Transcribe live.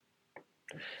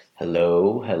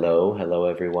Hello,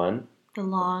 everyone. The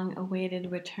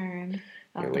long-awaited return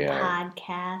Here of the we are, the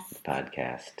podcast.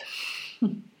 podcast.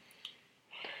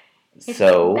 It's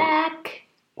So, back.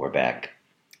 we're back.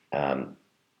 Um,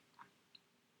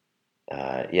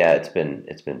 yeah, it's been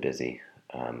busy,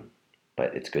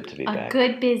 but it's good to be A back.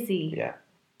 good busy. Yeah.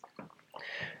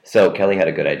 So Kelly had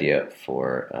a good idea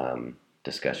for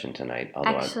discussion tonight.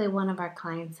 Actually, one of our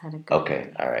clients had a good Okay,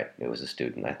 idea. all right. It was a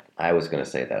student. I was going to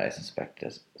say that I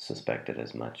suspected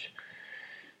as much.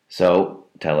 So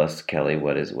tell us, Kelly,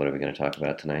 what are we going to talk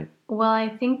about tonight? Well, I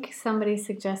think somebody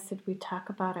suggested we talk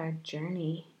about our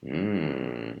journey.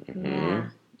 Mm-hmm.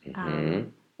 Yeah.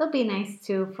 It'll be nice,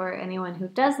 too, for anyone who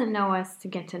doesn't know us to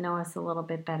get to know us a little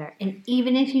bit better. And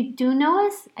even if you do know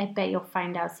us, I bet you'll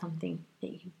find out something that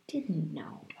you didn't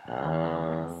know about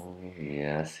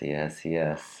us.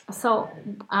 Yes. So,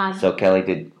 So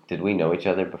Kelly, did we know each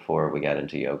other before we got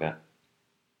into yoga?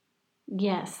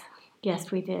 yes,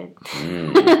 we did.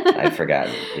 I'd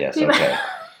forgotten. Yes, okay.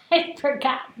 I'd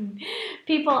forgotten.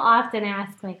 People often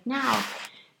ask, like, now,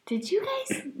 did you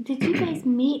guys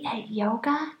meet at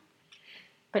yoga?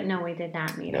 But no, we did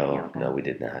not meet at yoga. No, we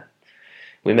did not.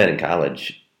 We met in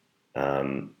college,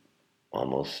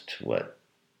 almost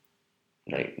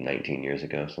 19 years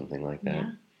ago, something like that.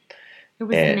 Yeah. It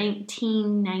was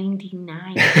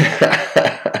 1999.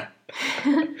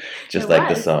 Just like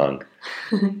the song.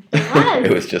 It was.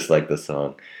 It was just like the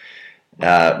song.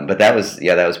 But that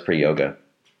was pre-yoga.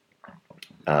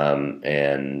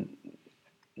 And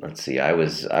let's see, I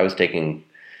was taking,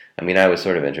 I was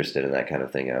sort of interested in that kind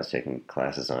of thing. I was taking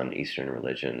classes on Eastern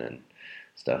religion and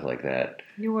stuff like that.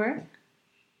 You were?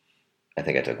 I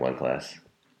think I took one class.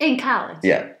 In college?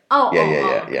 Yeah.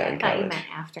 Yeah, in I thought college. you meant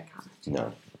after college.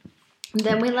 No.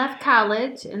 Then we left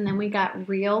college, and then we got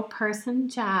real person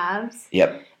jobs.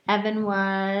 Yep. Evan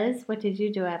was, what did you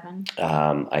do, Evan?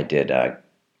 I did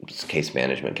case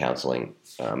management counseling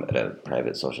at a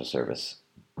private social service.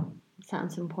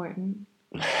 Sounds important.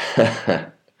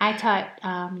 I taught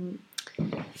a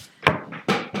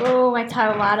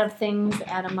lot of things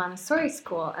at a Montessori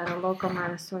school, at a local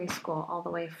Montessori school, all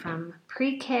the way from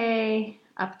pre-K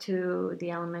up to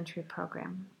the elementary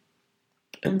program.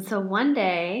 And so one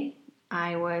day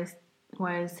I was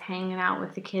hanging out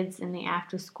with the kids in the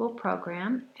after-school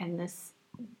program, and this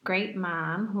great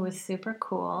mom who was super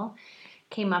cool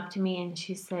came up to me and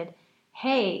she said,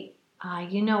 "Hey,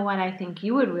 you know what I think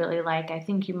you would really like? I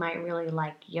think you might really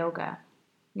like yoga.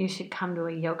 You should come to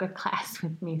a yoga class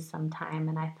with me sometime."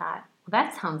 And I thought, well,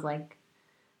 that sounds like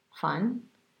fun.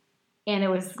 And it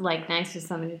was like nice for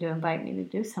somebody to invite me to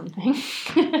do something.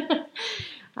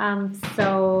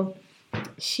 So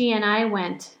she and I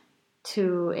went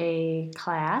to a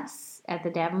class at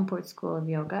the Davenport School of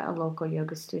Yoga, a local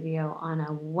yoga studio, on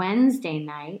a Wednesday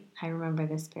night. I remember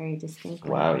this very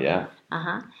distinctly. Wow, yeah.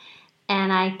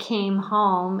 And I came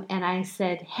home and I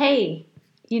said, "Hey,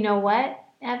 you know what,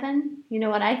 Evan? You know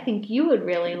what I think you would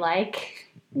really like?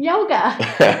 Yoga.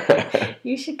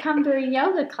 You should come to a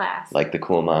yoga class." Like the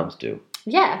cool moms do.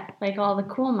 Yeah, like all the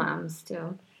cool moms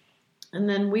do. And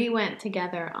then we went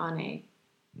together on a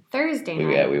Thursday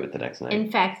night. Yeah, we went the next night. In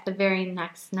fact, the very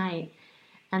next night.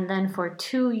 And then for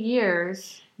 2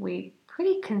 years, we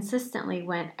pretty consistently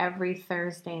went every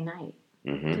Thursday night.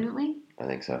 Mm-hmm. Didn't we? I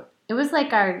think so. It was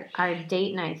like our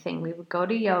date night thing. We would go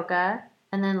to yoga,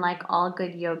 and then like all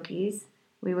good yogis,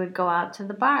 we would go out to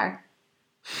the bar.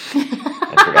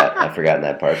 I've forgotten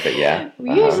that part, but yeah.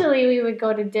 Usually we would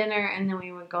go to dinner, and then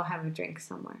we would go have a drink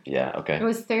somewhere. Yeah, okay. It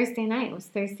was Thursday night. It was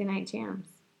Thursday night jams.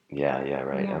 Yeah,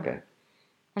 right, Yeah. okay.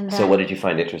 And then, so what did you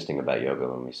find interesting about yoga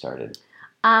when we started?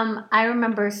 I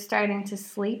remember starting to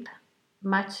sleep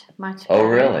much better. Oh,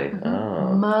 really? Mm-hmm.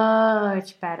 Oh.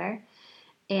 Much better.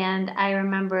 And I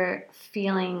remember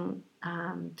feeling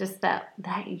just that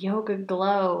yoga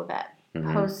glow, that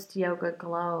post-yoga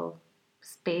glow,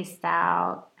 spaced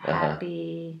out,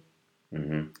 happy.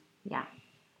 Mm-hmm. Yeah.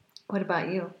 What about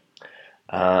you?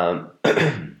 I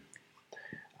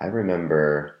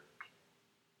remember,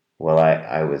 well,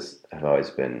 I've always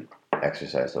been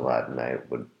exercised a lot, and I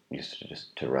used to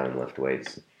just run and lift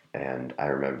weights. And I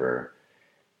remember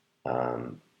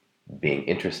being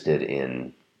interested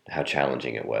in how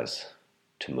challenging it was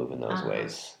to move in those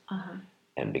ways.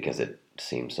 And because it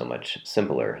seemed so much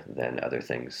simpler than other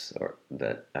things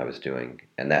that I was doing.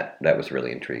 And that was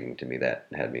really intriguing to me. That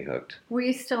had me hooked. Were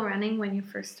you still running when you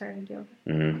first started yoga?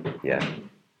 Mm-hmm. Yeah.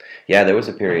 Yeah, there was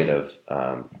a period of,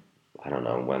 I don't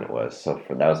know when it was. So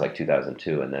that was like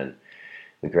 2002. And then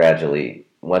we gradually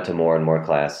went to more and more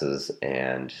classes.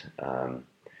 And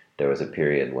there was a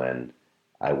period when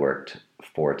I worked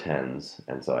 4 10s,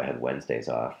 and so I had Wednesdays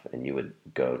off, and you would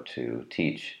go to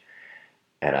teach,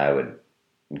 and I would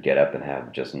get up and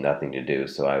have just nothing to do.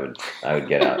 So I would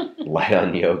get out, lie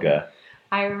on yoga.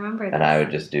 I remember this. And I would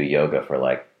just do yoga for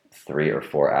like 3 or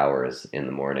 4 hours in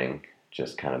the morning,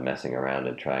 just kind of messing around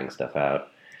and trying stuff out.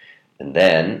 And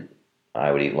then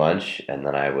I would eat lunch, and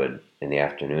then in the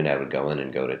afternoon, I would go in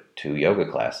and go to 2 yoga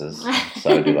classes. So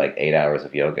I would do like 8 hours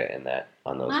of yoga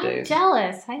on those days. I'm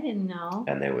jealous. I didn't know.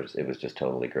 And it was just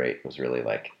totally great. It was really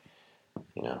like,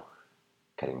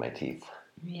 cutting my teeth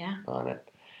on it.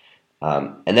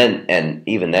 And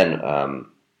even then,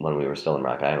 when we were still in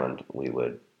Rock Island,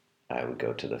 I would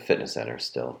go to the fitness center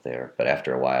still there. But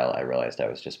after a while, I realized I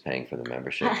was just paying for the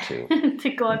membership to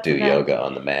go up do to yoga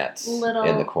on the mats in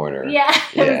the corner. Yeah,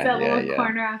 it was that little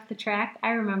corner off the track. I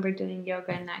remember doing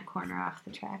yoga in that corner off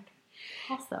the track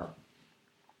also.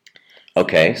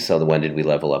 Okay, so when did we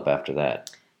level up after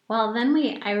that? Well, then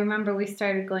I remember we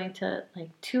started going to like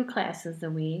 2 classes a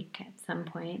week at some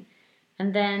point.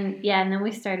 And then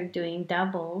we started doing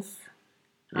doubles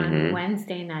on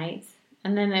Wednesday nights.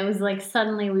 And then it was like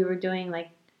suddenly we were doing like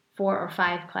 4 or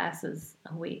 5 classes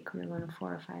a week. We were going to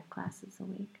 4 or 5 classes a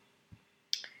week.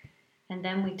 And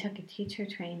then we took a teacher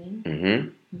training.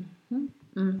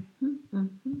 And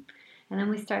then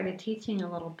we started teaching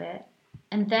a little bit.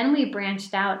 And then we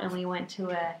branched out and we went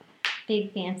to a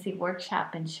big fancy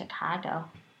workshop in Chicago.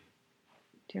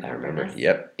 Do you remember this?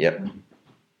 Yep.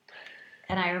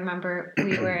 And I remember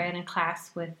we were in a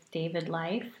class with David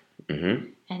Life,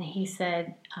 and he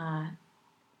said,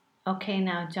 okay,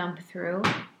 now jump through.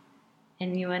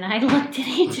 And you and I looked at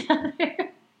each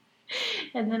other.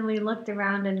 And then we looked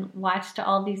around and watched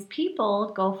all these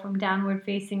people go from downward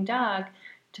facing dog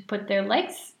to put their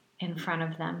legs in front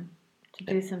of them to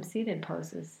do some seated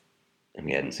poses. And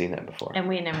we hadn't seen that before. And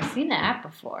we had never seen that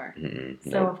before.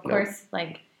 So, of course,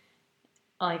 like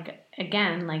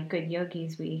again, like good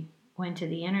yogis, we went to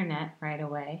the internet right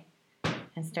away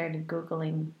and started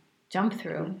Googling jump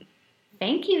through.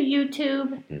 Thank you,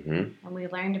 YouTube. And we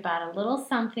learned about a little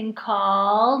something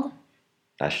called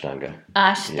Ashtanga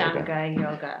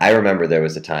yoga. I remember there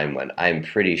was a time when I'm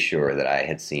pretty sure that I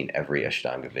had seen every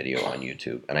Ashtanga video on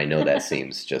YouTube. And I know that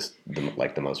seems just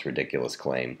like the most ridiculous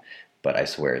claim, but I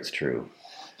swear it's true.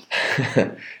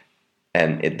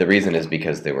 And the reason is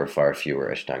because there were far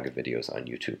fewer Ashtanga videos on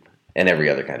YouTube and every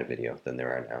other kind of video than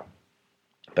there are now.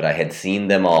 But I had seen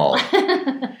them all.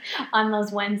 On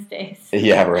those Wednesdays.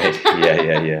 Yeah, right.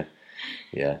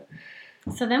 Yeah.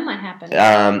 So then what happened?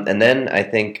 And then I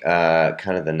think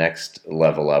kind of the next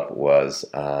level up was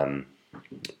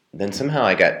then somehow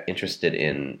I got interested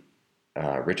in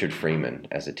Richard Freeman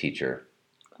as a teacher.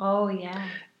 Oh, yeah.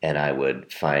 And I would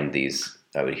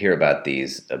hear about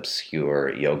these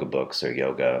obscure yoga books or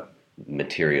yoga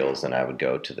materials, and I would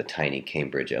go to the tiny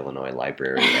Cambridge, Illinois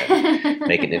library and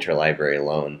make an interlibrary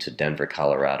loan to Denver,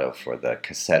 Colorado for the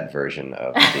cassette version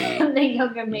of the,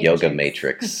 the Yoga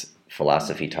Matrix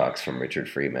philosophy talks from Richard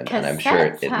Freeman. Cassettes, and I'm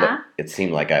sure it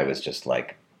seemed like I was just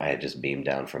like, I had just beamed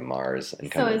down from Mars and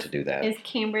come in to do that. Is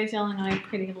Cambridge, Illinois a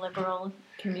pretty liberal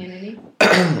community?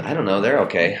 I don't know. They're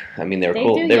okay. I mean, they're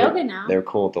cool. They do yoga now. They're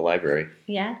cool at the library.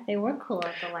 Yeah, they were cool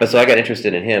at the library. But so I got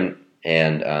interested in him,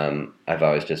 and I've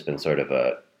always just been sort of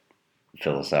a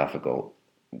philosophical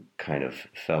kind of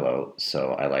fellow,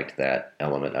 so I liked that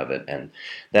element of it. And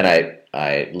then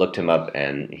I looked him up,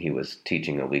 and he was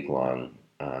teaching a week-long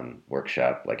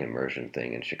workshop, like immersion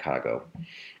thing in Chicago.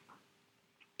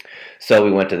 So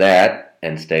we went to that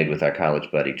and stayed with our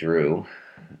college buddy Drew,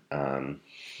 and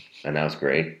that was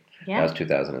great. Yeah. That was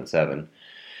 2007.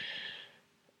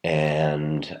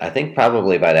 And I think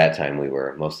probably by that time we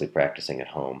were mostly practicing at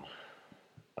home,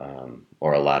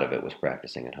 or a lot of it was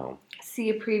practicing at home. See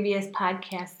a previous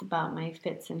podcast about my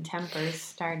fits and tempers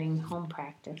starting home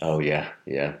practice. Oh, yeah.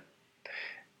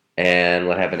 And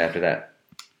what happened after that?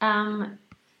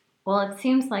 Well, it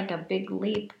seems like a big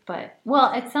leap, but, well,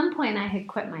 at some point I had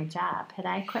quit my job. Had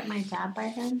I quit my job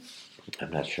by then? I'm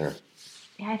not sure.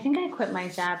 Yeah, I think I quit my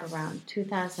job around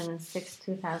 2006,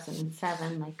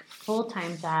 2007, like a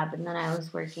full-time job, and then I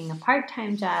was working a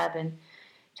part-time job and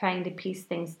trying to piece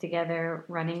things together,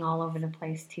 running all over the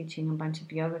place, teaching a bunch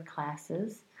of yoga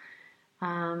classes.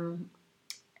 And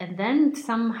then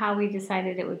somehow we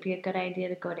decided it would be a good idea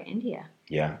to go to India.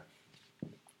 Yeah.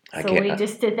 So we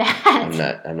just did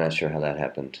that. I'm not sure how that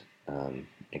happened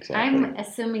exactly. I'm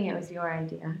assuming it was your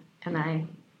idea, and I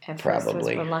at first was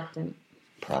reluctant.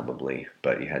 Probably,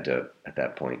 but you had to, at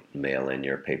that point, mail in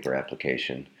your paper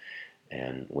application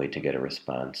and wait to get a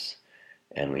response.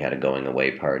 And we had a going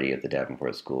away party at the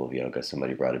Davenport School of Yoga.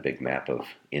 Somebody brought a big map of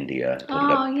India, put it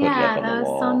up on the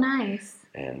wall. So nice.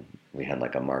 And we had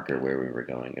like a marker where we were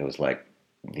going. It was like,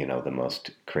 the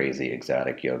most crazy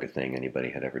exotic yoga thing anybody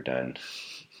had ever done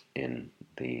in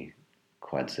the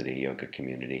Quad City yoga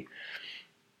community.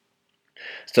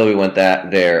 So we went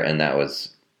there, and that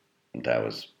was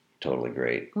totally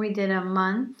great. We did a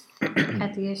month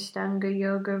at the Ashtanga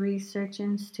Yoga Research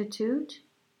Institute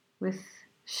with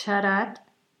Sharat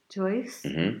Joyce,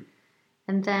 mm-hmm.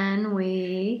 and then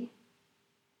we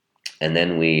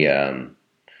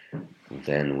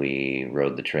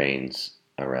rode the trains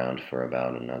around for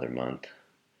about another month,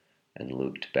 and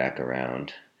looped back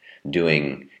around,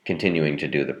 continuing to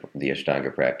do the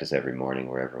Ashtanga practice every morning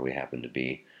wherever we happened to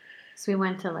be. So we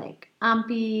went to like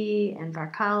Ampi and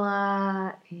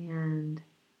Varkala and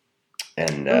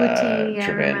Uti,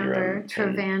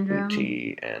 Trivandrum,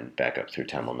 Uti, and back up through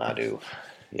Tamil Nadu.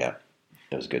 Yeah,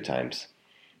 it was good times.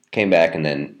 Came back and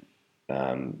then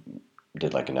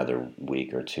did like another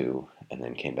week or two, and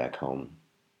then came back home.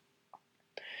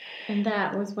 And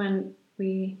that was when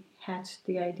we hatched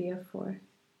the idea for.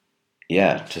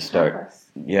 Yeah, to start.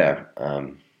 Yeah,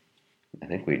 I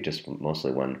think we just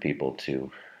mostly wanted people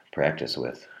to practice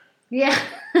with. Yeah.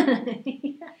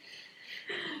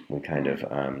 We kind of,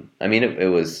 it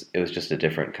was just a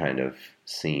different kind of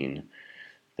scene.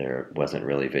 There wasn't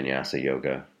really vinyasa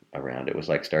yoga around. It was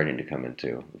like starting to come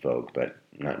into vogue, but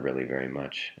not really very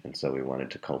much. And so we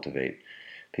wanted to cultivate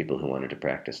people who wanted to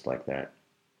practice like that.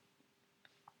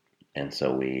 And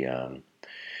so we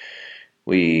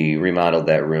remodeled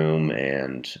that room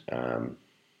and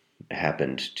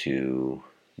happened to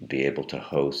be able to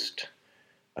host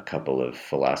a couple of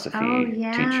philosophy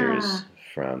teachers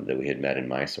that we had met in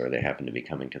Mysore. They happened to be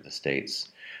coming to the States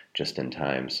just in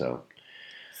time. So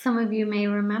some of you may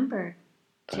remember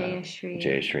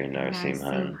Jayashri and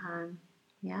Narasimhan.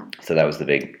 Yeah. So that was the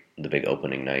big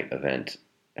opening night event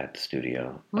at the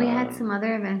studio. We had some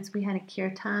other events. We had a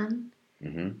kirtan.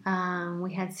 Mm-hmm.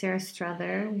 We had Sarah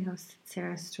Struther. We hosted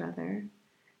Sarah Struther.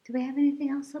 Do we have anything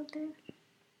else up there?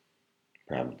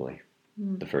 Probably.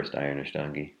 The first Iron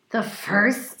Ashtangi. The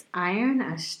first Iron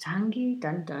Ashtangi?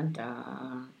 Dun, dun,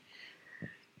 dun.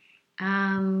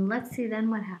 Let's see, then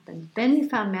what happened? Then you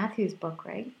found Matthew's book,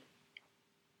 right?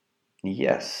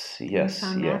 Yes.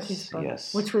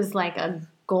 Which was like a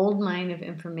gold mine of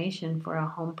information for a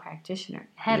home practitioner.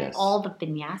 It had all the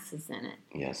vinyasas in it.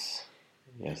 Yes,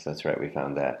 that's right. We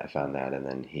found that. I found that, and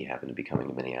then he happened to be coming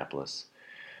to Minneapolis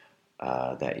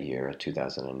that year,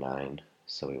 2009.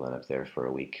 So we went up there for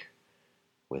a week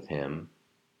with him,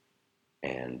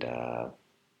 and that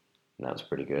was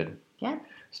pretty good. Yeah.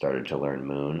 Started to learn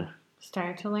Moon.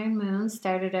 Started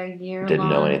our year-long. Didn't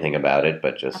know anything about it,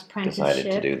 but just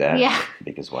decided to do that. Yeah.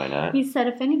 Because why not? He said,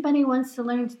 if anybody wants to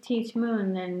learn to teach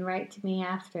Moon, then write to me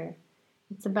after.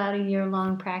 It's about a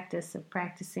year-long practice of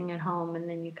practicing at home, and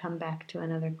then you come back to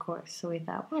another course. So we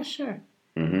thought, well, sure.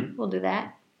 Mm-hmm. We'll do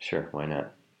that. Sure, why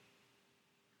not?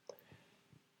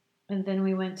 And then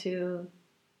we went to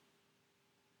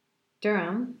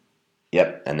Durham.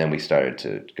 Yep, and then we started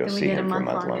to go see him for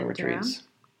month-long retreats.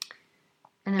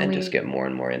 And just get more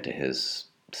and more into his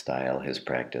style, his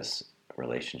practice,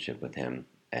 relationship with him,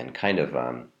 and kind of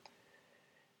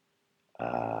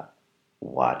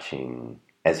watching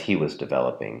as he was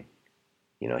developing.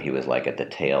 He was like at the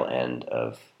tail end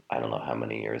of, I don't know how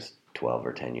many years, 12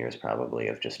 or 10 years probably,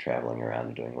 of just traveling around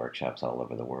and doing workshops all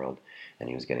over the world. And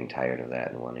he was getting tired of that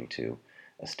and wanting to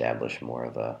establish more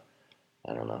of a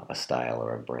style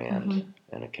or a brand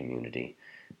and a community.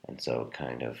 And so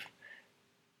kind of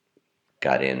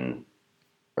got in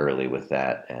early with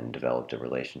that and developed a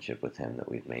relationship with him that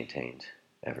we've maintained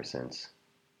ever since.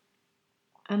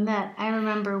 And that, I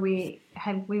remember we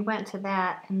went to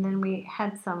that, and then we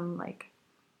had some like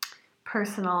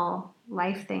personal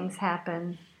life things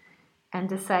happen, and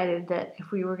decided that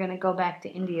if we were going to go back to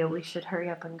India, we should hurry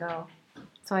up and go.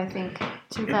 So I think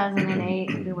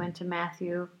 2008 we went to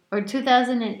Matthew, or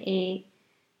 2008,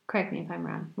 correct me if I'm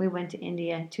wrong, we went to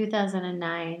India.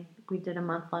 2009 we did a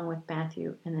month long with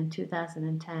Matthew, and then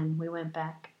 2010 we went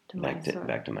back to Mysore.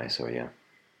 Back to Mysore, yeah.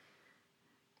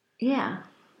 Yeah.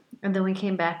 And then we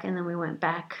came back, and then we went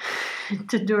back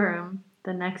to Durham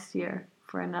the next year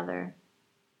for another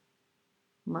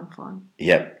month long.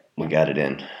 Yep, we got it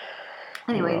in.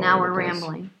 Anyway, now we're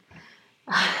rambling.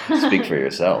 Speak for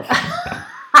yourself.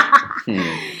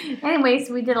 Anyway,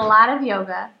 so we did a lot of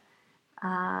yoga.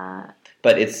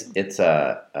 But it's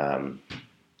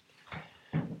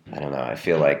I don't know. I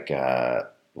feel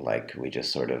like we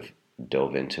just sort of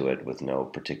dove into it with no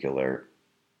particular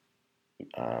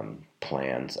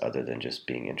plans other than just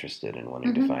being interested and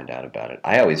wanting to find out about it.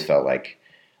 I always felt like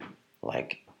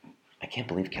I can't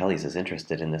believe Kelly's as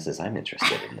interested in this as I'm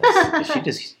interested in this. Is she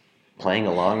just playing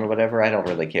along or whatever? I don't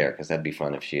really care because that'd be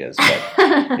fun if she is.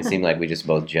 But it seemed like we just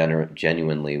both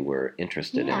genuinely were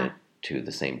interested in it to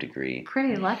the same degree.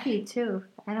 Pretty lucky too.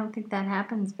 I don't think that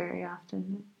happens very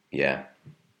often. Yeah.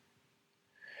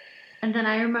 And then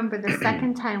I remember the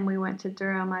second time we went to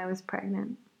Durham, I was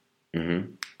pregnant.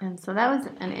 Mm-hmm. And so that was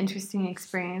an interesting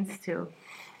experience to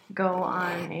go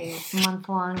on a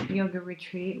month-long yoga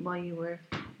retreat while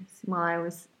I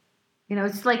was,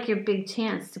 it's like your big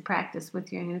chance to practice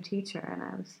with your new teacher. And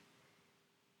I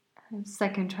was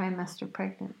second trimester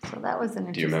pregnant. So that was an interesting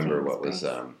experience. Do you remember what was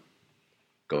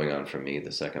going on for me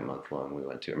the second month long we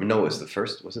went to? I mean, no, it was the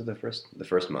first. Was it the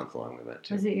first month long we went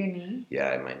to? Was it your knee?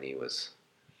 Yeah, my knee was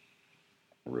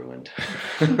ruined.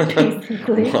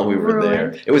 Basically, while we were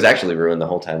there. It was actually ruined the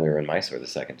whole time we were in Mysore the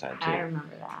second time too. I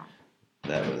remember that.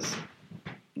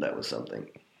 That was something.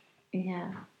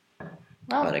 Yeah.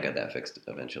 Well, but I got that fixed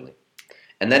eventually.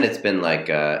 And then it's been like,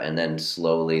 and then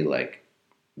slowly like,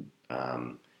 it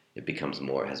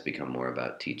has become more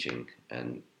about teaching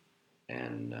and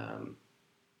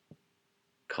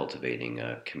cultivating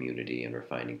a community and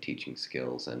refining teaching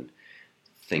skills and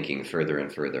thinking further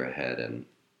and further ahead and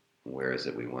where is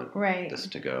it we want this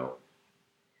to go.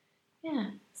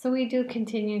 Yeah. So we do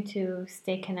continue to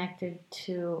stay connected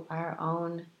to our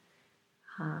own,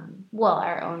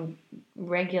 our own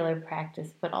regular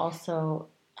practice, but also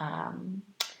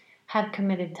have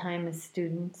committed time as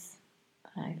students.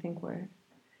 I think we're...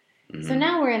 Mm-hmm. So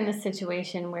now we're in the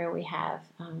situation where we have,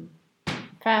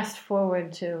 fast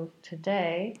forward to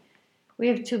today, we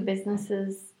have 2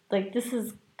 businesses. Like, this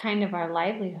is kind of our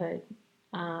livelihood.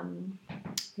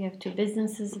 We have 2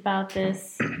 businesses about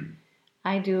this.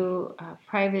 I do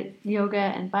private yoga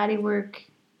and body work.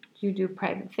 You do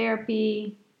private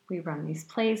therapy. We run these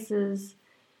places.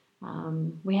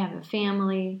 We have a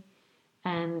family.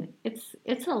 And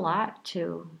it's a lot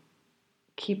to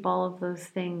keep all of those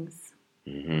things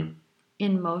in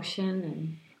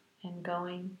motion and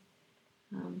going.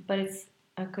 But it's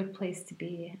a good place to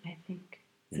be, I think.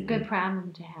 It's a good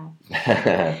problem to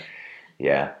have.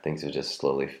 Yeah, things have just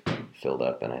slowly filled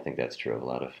up, and I think that's true of a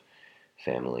lot of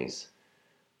families.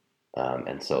 But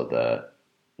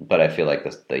I feel like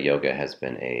the yoga has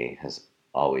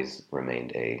always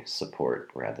remained a support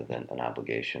rather than an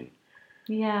obligation.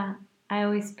 Yeah, I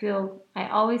always feel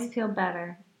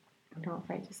better. If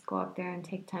I just go up there and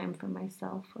take time for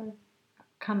myself, or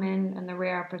come in, and the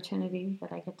rare opportunity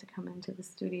that I get to come into the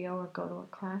studio or go to a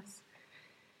class,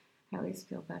 I always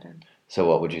feel better. So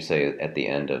what would you say at the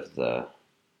end of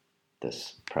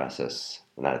this process,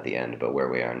 not at the end, but where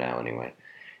we are now anyway,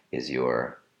 is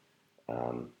your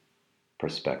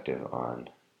perspective on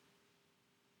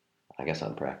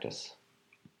practice?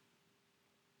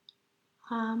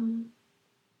 Can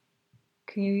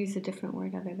you use a different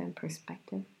word other than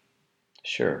perspective?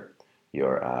 Sure.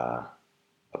 Your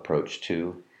approach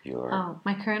to your... Oh,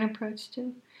 my current approach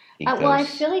to? Well, I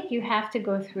feel like you have to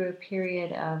go through a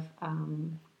period of,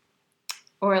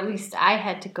 or at least I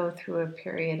had to go through a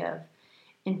period of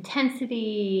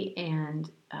intensity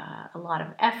and a lot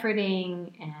of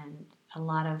efforting and a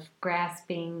lot of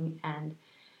grasping. And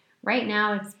right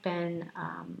now it's been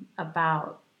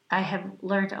I have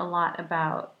learned a lot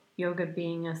about yoga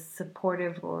being a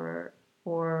supportive or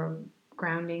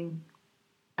grounding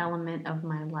element of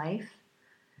my life.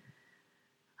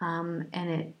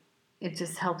 And it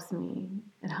just helps me.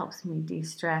 It helps me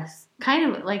de-stress.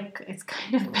 It's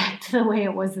kind of back to the way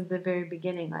it was at the very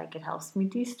beginning. Like, it helps me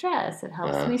de-stress. It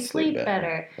helps me sleep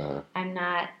better. I'm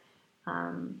not, I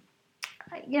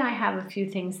have a few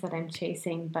things that I'm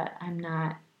chasing, but I'm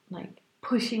not like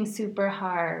pushing super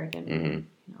hard and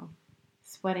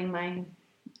sweating my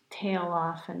tail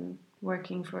off and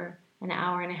working for an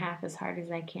hour and a half as hard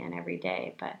as I can every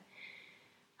day. But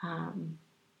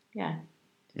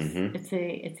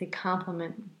it's a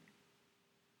complement,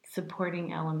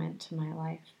 supporting element to my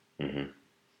life. Mm-hmm.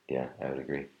 Yeah, I would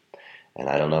agree. And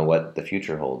I don't know what the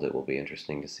future holds. It will be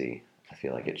interesting to see. I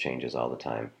feel like it changes all the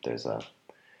time. There's a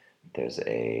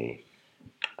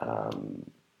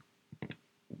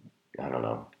I don't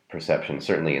know, perception,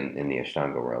 certainly in the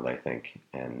Ashtanga world, I think,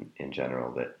 and in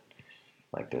general, that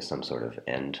like there's some sort of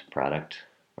end product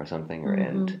or something, or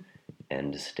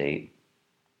end state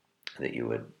that you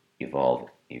would evolve.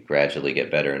 You gradually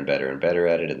get better and better and better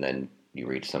at it, and then you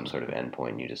reach some sort of end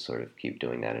point, and you just sort of keep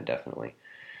doing that indefinitely.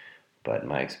 But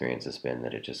my experience has been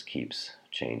that it just keeps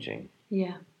changing.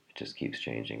 Yeah. It just keeps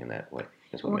changing, and that is what makes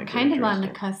it interesting. We're kind of on the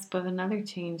cusp of another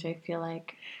change, I feel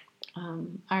like.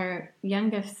 Our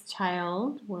youngest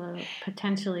child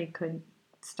potentially could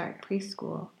start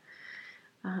preschool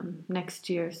next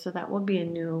year, so that will be a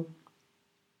new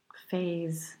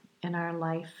phase in our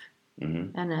life,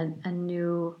 and a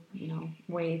new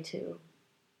way to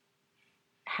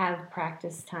have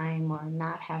practice time or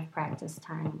not have practice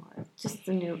time, or it'll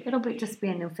just be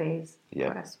a new phase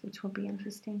for us, which will be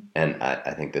interesting. And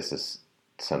I think this is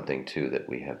something too that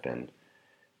we have been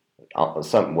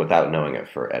without knowing it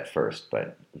at first,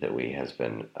 but that has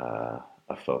been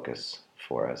a focus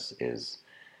for us is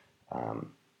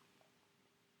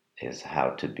how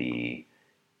to be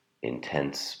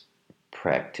intense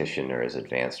practitioners,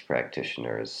 advanced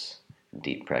practitioners,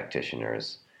 deep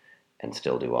practitioners, and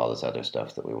still do all this other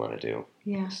stuff that we want to do.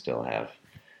 Yeah. Still have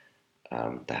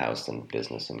the house and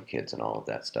business and kids and all of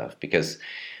that stuff, because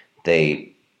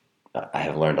I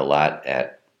have learned a lot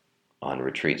on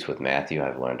retreats with Matthew.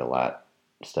 I've learned a lot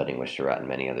studying with Sharat and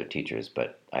many other teachers,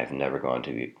 but I've never gone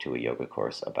to a yoga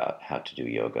course about how to do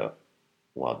yoga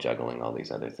while juggling all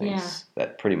these other things. Yeah.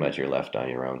 That pretty much you're left on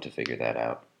your own to figure that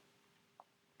out.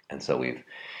 And so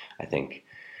I think,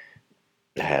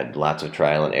 had lots of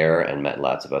trial and error and met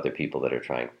lots of other people that are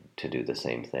trying to do the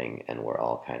same thing, and we're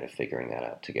all kind of figuring that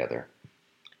out together.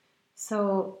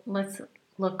 So let's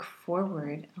look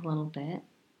forward a little bit.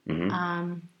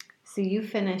 Mm-hmm. So you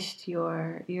finished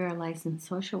you're a licensed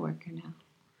social worker now.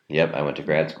 Yep, I went to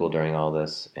grad school during all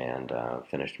this and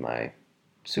finished my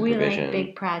supervision. We like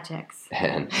big projects.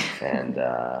 And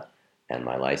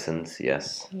my license,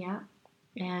 yes. Yeah,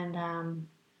 and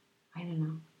I don't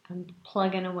know. I'm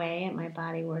plugging away at my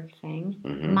bodywork thing,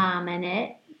 momming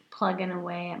it, plugging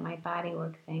away at my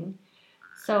bodywork thing.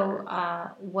 So,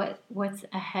 what's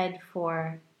ahead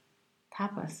for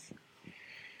Tapas?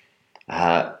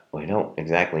 We don't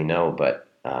exactly know, but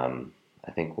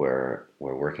I think we're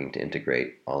working to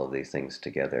integrate all of these things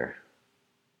together,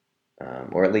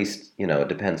 or at least it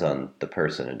depends on the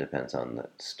person. It depends on the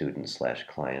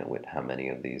student/client with how many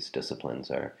of these disciplines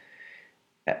are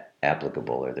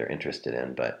applicable or they're interested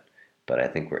in. But I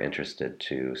think we're interested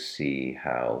to see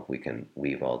how we can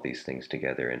weave all these things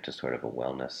together into sort of a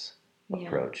wellness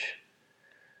approach.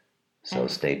 So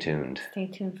stay tuned. Stay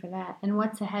tuned for that. And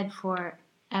what's ahead for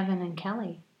Evan and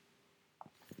Kelly?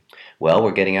 Well,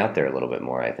 we're getting out there a little bit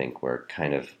more. I think we're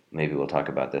kind of, maybe we'll talk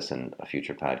about this in a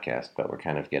future podcast, but we're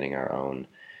kind of getting our own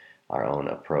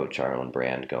approach, our own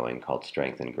brand going, called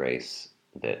Strength and Grace,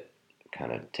 that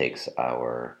kind of takes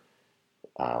our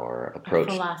approach,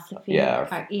 our philosophy,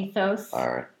 our ethos,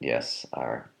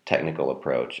 our technical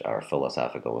approach, our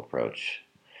philosophical approach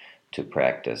to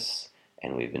practice,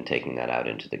 and we've been taking that out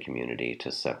into the community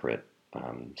to separate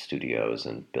studios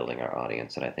and building our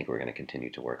audience, and I think we're going to continue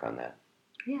to work on that.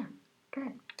 Yeah,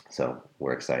 good. So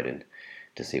we're excited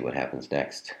to see what happens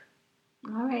next.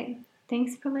 All right.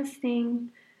 Thanks for listening.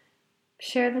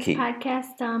 Share this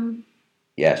podcast.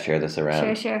 Yeah, share this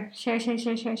around. Share.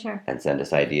 And send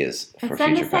us ideas for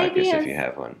future podcasts if you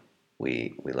have one.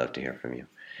 We love to hear from you.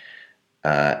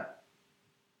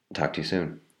 Talk to you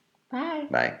soon. Bye.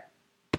 Bye.